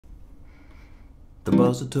The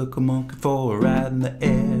buzzer took a monkey for a ride in the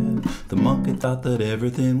air. The monkey thought that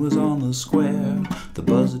everything was on the square. The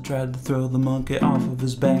buzzer tried to throw the monkey off of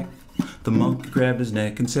his back. The monkey grabbed his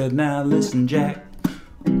neck and said, "Now listen, Jack.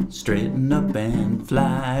 Straighten up and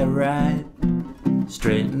fly right.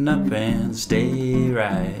 Straighten up and stay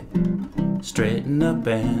right. Straighten up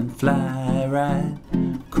and fly right.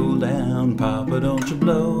 Cool down, Papa, don't you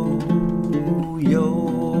blow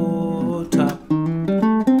your top."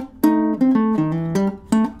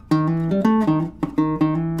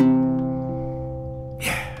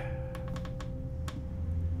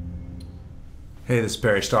 Hey, this is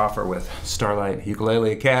Perry Stauffer with Starlight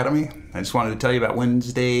Ukulele Academy. I just wanted to tell you about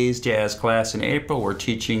Wednesday's jazz class in April. We're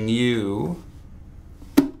teaching you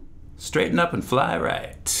Straighten Up and Fly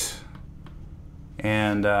Right.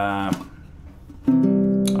 And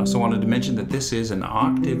also wanted to mention that this is an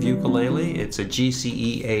octave ukulele. It's a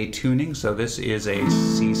G-C-E-A tuning, so this is a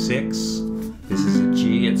C6, this is a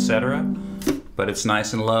G, etc. But it's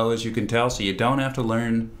nice and low, as you can tell, so you don't have to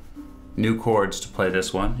learn new chords to play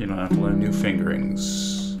this one. You don't have to learn new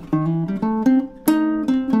fingerings.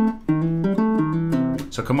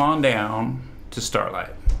 So come on down to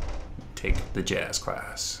Starlight. Take the jazz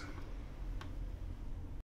class.